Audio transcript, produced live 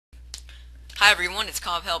Hi everyone, it's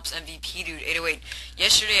Cobb Helps MVP Dude 808.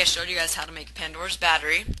 Yesterday I showed you guys how to make a Pandora's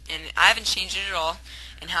battery, and I haven't changed it at all,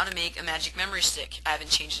 and how to make a magic memory stick. I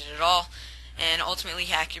haven't changed it at all, and ultimately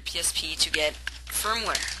hack your PSP to get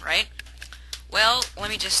firmware, right? Well,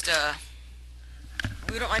 let me just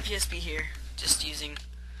boot up my PSP here, just using,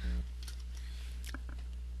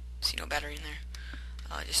 see no battery in there,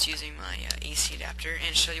 just using my AC adapter,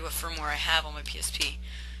 and show you what firmware I have on my PSP,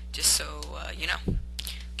 just so you know.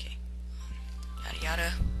 Yada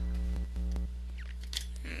yada.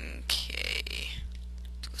 Okay.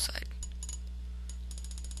 Let's go side.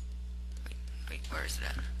 Wait, where is it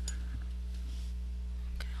at?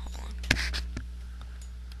 Okay, hold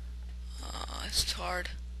on. It's hard.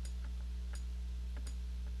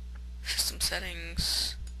 System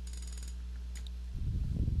settings.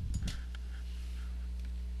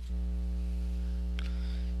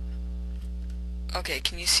 Okay,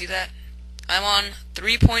 can you see that? I'm on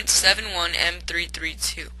 3.71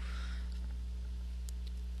 M332.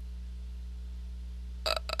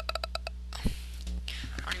 I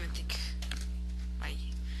don't even think my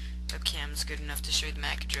webcam is good enough to show you the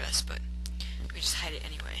MAC address, but we just hide it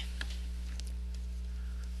anyway.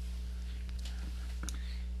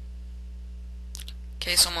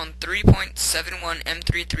 Okay, so I'm on 3.71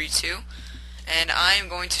 M332, and I am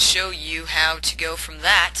going to show you how to go from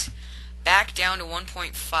that back down to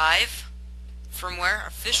 1.5 firmware,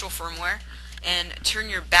 official firmware, and turn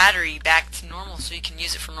your battery back to normal so you can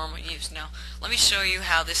use it for normal use. Now, let me show you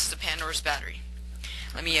how this is a Pandora's battery.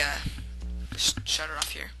 Let me shut it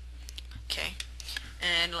off here. Okay,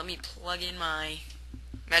 and let me plug in my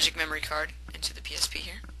magic memory card into the PSP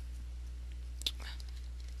here.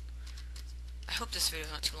 I hope this video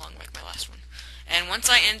is not too long like my last one. And once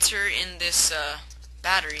I enter in this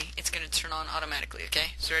battery, it's going to turn on automatically,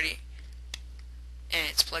 okay? So ready? And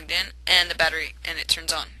it's plugged in, and the battery, and it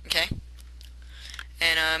turns on, okay?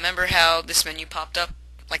 And remember how this menu popped up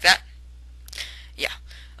like that? Yeah.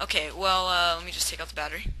 Okay, well, let me just take out the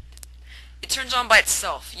battery. It turns on by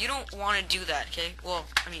itself. You don't want to do that, okay? Well,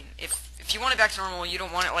 I mean, if you want it back to normal, you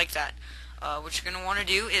don't want it like that. What you're going to want to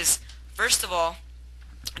do is, first of all,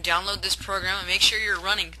 download this program and make sure you're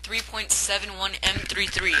running 3.71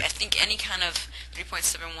 M33. I think any kind of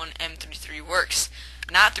 3.71 M33 works.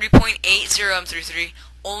 Not 3.80 M33,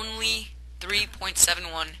 only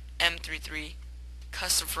 3.71 M33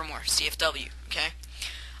 custom firmware, CFW, okay?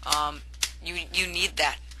 You need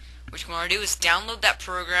that. What you want to do is download that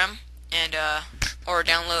program, and or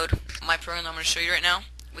download my program that I'm going to show you right now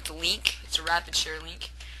with the link. It's a rapid share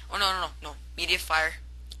link. Oh, no, Mediafire,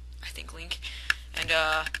 I think, link. And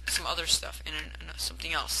some other stuff, and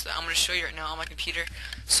something else that I'm going to show you right now on my computer.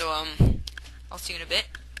 So, I'll see you in a bit.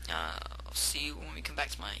 I'll see you when we come back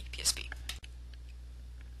to my PSP.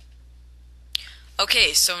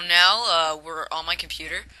 Okay, so now we're on my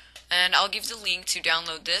computer, and I'll give the link to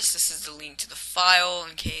download this. This is the link to the file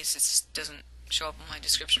in case it doesn't show up on my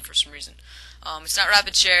description for some reason. It's not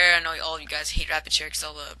rapid share. I know all you guys hate rapid share because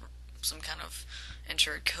all the some kind of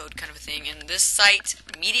enter code kind of a thing. And this site,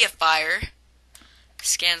 Mediafire,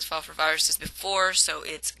 scans file for viruses before, so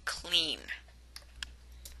it's clean.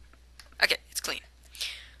 Okay, it's clean.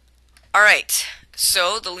 Alright,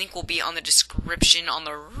 so the link will be on the description on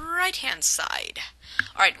the right hand side.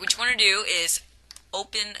 Alright, what you want to do is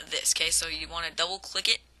open this, okay? So you want to double click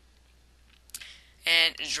it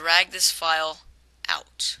and drag this file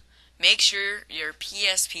out. Make sure your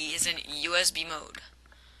PSP is in USB mode.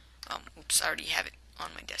 Oops, I already have it on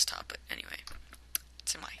my desktop, but anyway.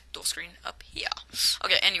 It's in my dual screen up here.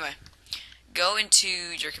 Okay, anyway, go into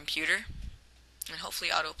your computer, and hopefully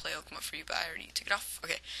autoplay will come up for you, but I already took it off.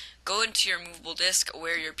 Okay, go into your movable disk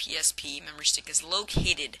where your PSP memory stick is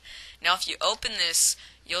located. Now, if you open this,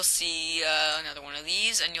 you'll see another one of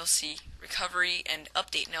these, and you'll see recovery and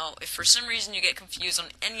update. Now, if for some reason you get confused on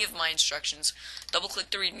any of my instructions, double-click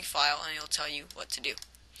the README file, and it'll tell you what to do.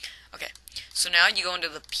 Okay, so now you go into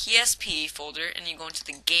the PSP folder, and you go into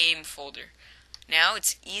the game folder. Now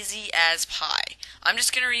it's easy as pie. I'm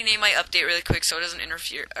just going to rename my update really quick so it doesn't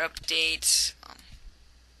interfere. Update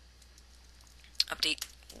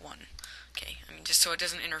 1. Okay, I mean, just so it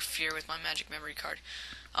doesn't interfere with my magic memory card.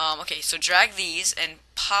 Okay, so drag these and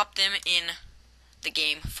pop them in the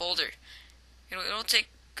game folder. It'll take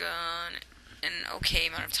an okay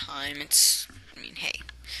amount of time. I mean, hey,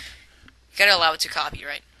 you gotta allow it to copy,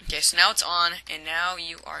 right? Okay, so now it's on, and now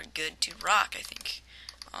you are good to rock, I think.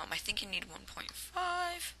 I think you need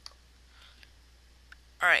 1.5.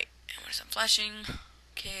 Alright, and what is that flashing?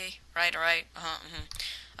 Okay, right, alright.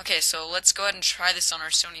 Okay, so let's go ahead and try this on our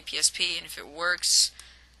Sony PSP, and if it works,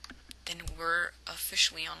 then we're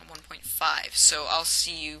officially on 1.5. So I'll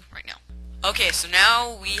see you right now. Okay, so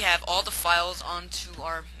now we have all the files onto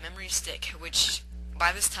our memory stick, which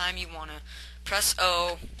by this time you want to press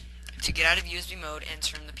O to get out of USB mode and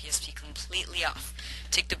turn the PSP completely off.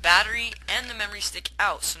 Take the battery and the memory stick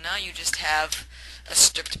out, so now you just have a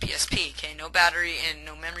stripped PSP, okay? No battery and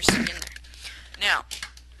no memory stick in there. Now,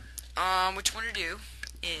 what you want to do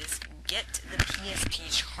is get the PSP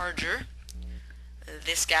charger,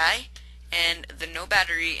 this guy, and the no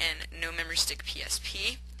battery and no memory stick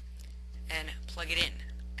PSP, and plug it in.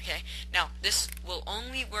 Okay. Now this will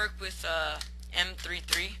only work with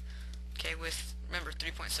M33. Okay, with remember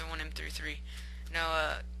 3.71 M33.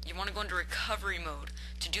 Now you want to go into recovery mode.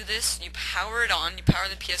 To do this, you power it on. You power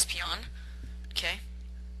the PSP on. Okay.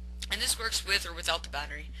 And this works with or without the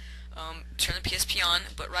battery. Turn the PSP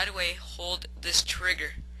on, but right away hold this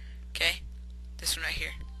trigger. Okay. This one right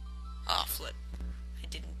here. Ah, flip. I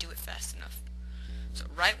didn't do it fast enough. So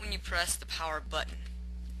right when you press the power button.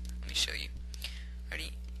 Let me show you.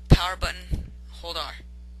 Ready? Power button, hold R.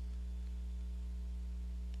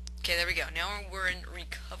 Okay, there we go. Now we're in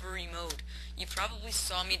recovery mode. You probably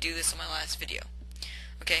saw me do this in my last video.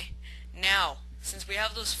 Okay, now, since we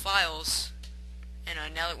have those files, and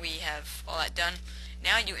now that we have all that done,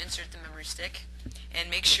 now you insert the memory stick,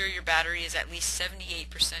 and make sure your battery is at least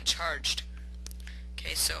 78% charged.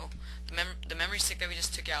 Okay, so the memory stick that we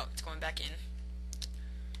just took out, it's going back in.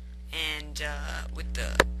 And with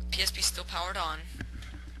the PSP still powered on,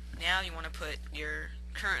 now you want to put your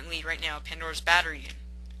currently right now Pandora's battery in.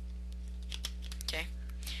 Okay,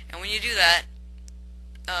 and when you do that,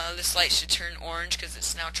 this light should turn orange because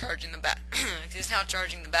it's now charging the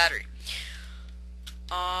battery.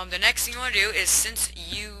 The next thing you want to do is, since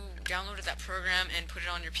you downloaded that program and put it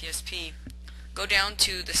on your PSP, go down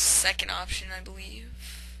to the second option, I believe,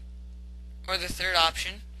 or the third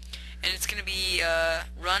option. And it's going to be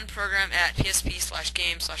run program at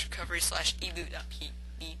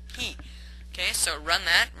psp/game/recovery/eboot.pbp. Okay, so run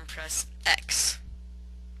that and press X.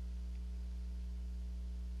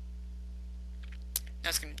 Now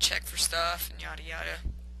it's going to check for stuff and yada yada.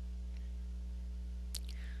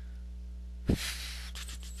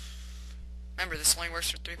 Remember, this only works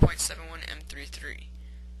for 3.71 M33.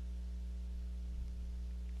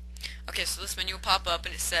 Okay, so this menu will pop up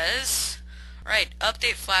and it says, alright,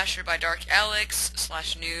 update flasher by Dark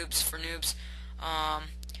Alex/noobs for noobs.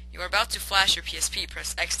 You are about to flash your PSP.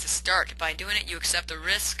 Press X to start. By doing it, you accept the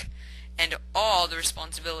risk and all the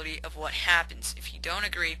responsibility of what happens. If you don't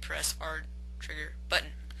agree, press R trigger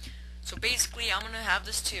button. So basically, I'm going to have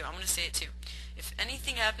this too. I'm going to say it too. If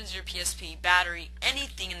anything happens to your PSP, battery,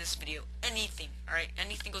 anything in this video, anything, alright,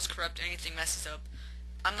 anything goes corrupt, anything messes up,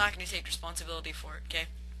 I'm not going to take responsibility for it, okay?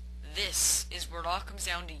 This is where it all comes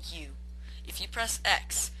down to you. If you press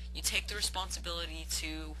X, you take the responsibility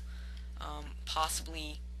to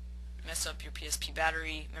possibly mess up your PSP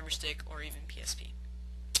battery, memory stick, or even PSP.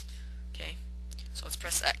 Okay, so let's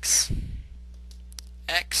press X.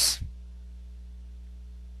 X.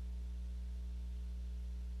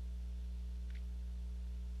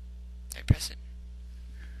 Did I press it?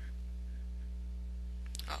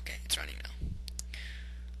 Okay, it's running now.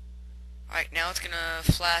 Alright, now it's gonna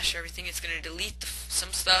flash everything. It's gonna delete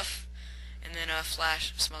some stuff and then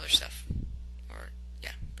flash some other stuff. Or,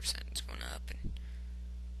 yeah, percent is going up. And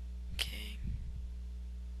okay.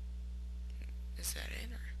 Is that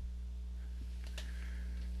it? Or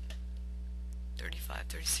 35,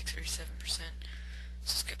 36, 37%.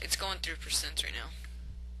 So it's going through percents right now.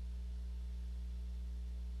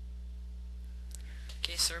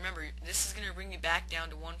 Okay, so remember, this is going to bring you back down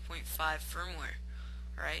to 1.5 firmware.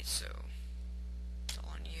 Alright, so it's all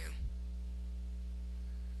on you.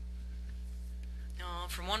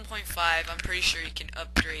 From 1.5, I'm pretty sure you can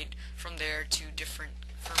upgrade from there to different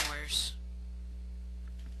firmwares.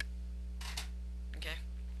 Okay.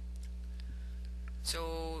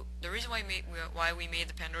 So the reason why we made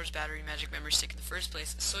the Pandora's battery magic memory stick in the first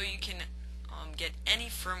place is so you can get any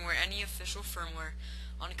firmware, any official firmware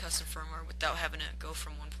on a custom firmware without having to go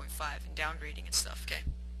from 1.5 and downgrading and stuff. Okay.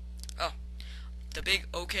 Oh, the big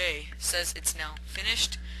OK says it's now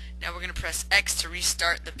finished. Now we're gonna press X to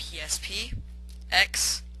restart the PSP.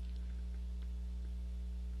 X.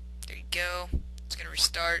 There you go. It's gonna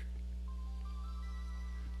restart.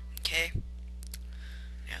 Okay.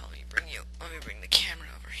 Now let me bring the camera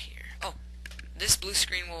over here. Oh, this blue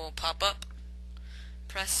screen will pop up.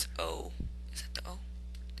 Press O. Is that the O? I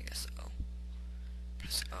think that's the O.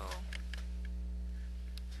 Press O.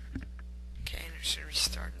 Okay, and it should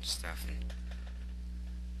restart and stuff. And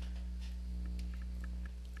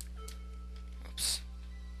whoops.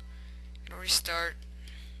 It'll restart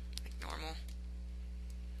like normal.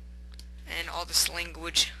 And all this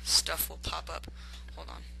language stuff will pop up. Hold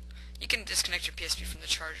on. You can disconnect your PSP from the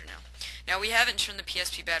charger now. Now we haven't turned the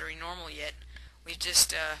PSP battery normal yet. We've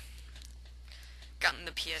just gotten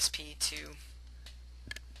the PSP to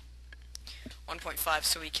 1.5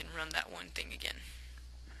 so we can run that one thing again.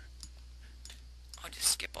 I'll just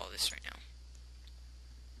skip all this right now.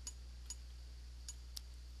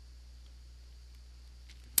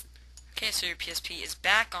 Okay, so your PSP is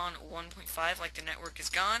back on 1.5, like the network is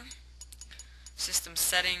gone. System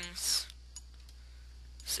settings,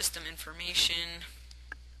 system information.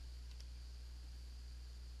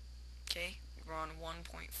 Okay, we're on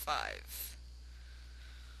 1.5.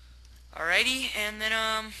 Alrighty, and then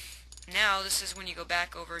now this is when you go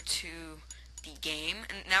back over to the game,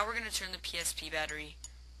 and now we're going to turn the PSP battery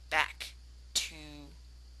back to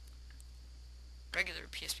regular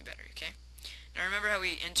PSP battery, okay? Now remember how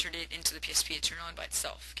we entered it into the PSP, it turned on by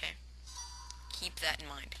itself, okay? Keep that in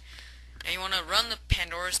mind. Now you want to run the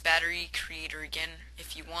Pandoras battery creator again.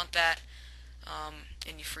 If you want that,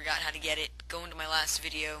 and you forgot how to get it, go into my last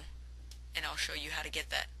video, and I'll show you how to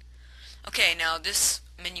get that. Okay, now this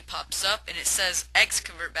menu pops up, and it says X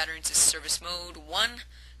convert battery into service mode 1,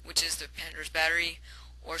 which is the Pandoras battery,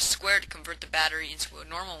 or square to convert the battery into a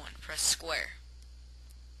normal one. Press square.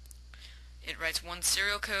 It writes one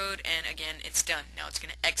serial code, and again, it's done. Now it's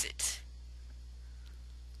going to exit.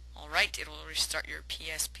 Alright, it'll restart your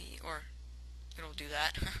PSP, or it'll do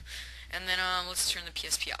that. And then let's turn the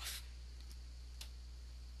PSP off.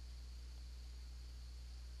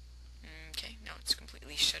 Okay, now it's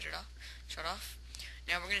completely shut off.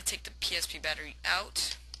 Now we're going to take the PSP battery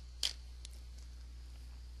out.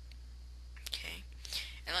 Okay,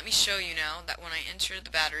 and let me show you now that when I enter the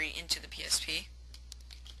battery into the PSP,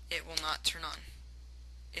 it will not turn on.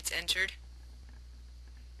 It's entered.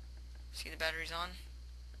 See, the battery's on.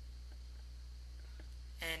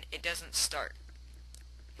 And it doesn't start.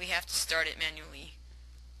 We have to start it manually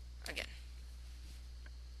again.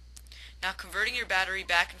 Now converting your battery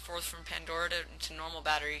back and forth from Pandora to normal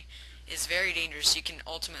battery is very dangerous. You can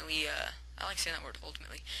ultimately, I like saying that word,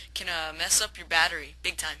 ultimately, can mess up your battery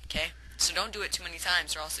big time, okay? So don't do it too many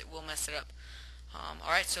times or else it will mess it up.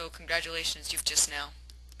 Alright, so congratulations, you've just now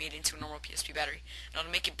made it into a normal PSP battery. Now to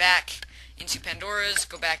make it back into Pandoras,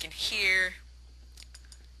 go back in here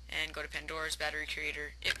and go to Pandoras battery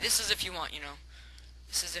creator. This is if you want,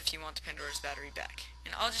 this is if you want the Pandoras battery back.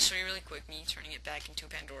 And I'll just show you really quick me turning it back into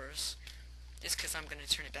Pandoras, just because I'm going to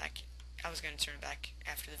turn it back. I was going to turn it back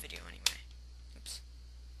after the video anyway. Oops.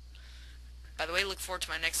 By the way, look forward to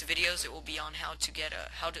my next videos. It will be on how to get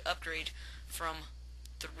how to upgrade from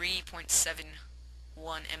 3.71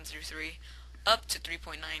 M33 up to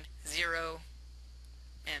 3.90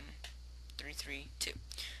 M332.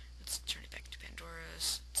 Let's turn it back to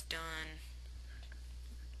Pandoras. It's done.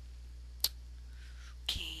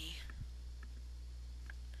 Okay.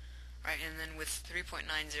 Alright, and then with 3.90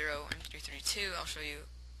 M332, I'll show you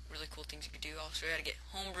really cool things you can do. I'll show you how to get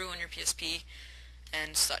homebrew on your PSP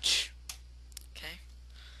and such. Okay?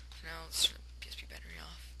 So now let's turn the PSP battery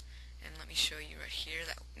off. And let me show you right here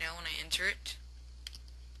that now when I enter it,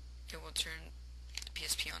 it will turn the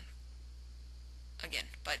PSP on again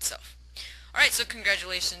by itself. Alright, so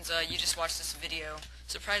congratulations, you just watched this video.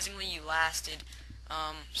 Surprisingly, you lasted.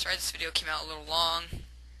 Sorry this video came out a little long.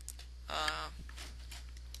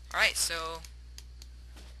 Alright, so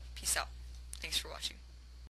peace out. Thanks for watching.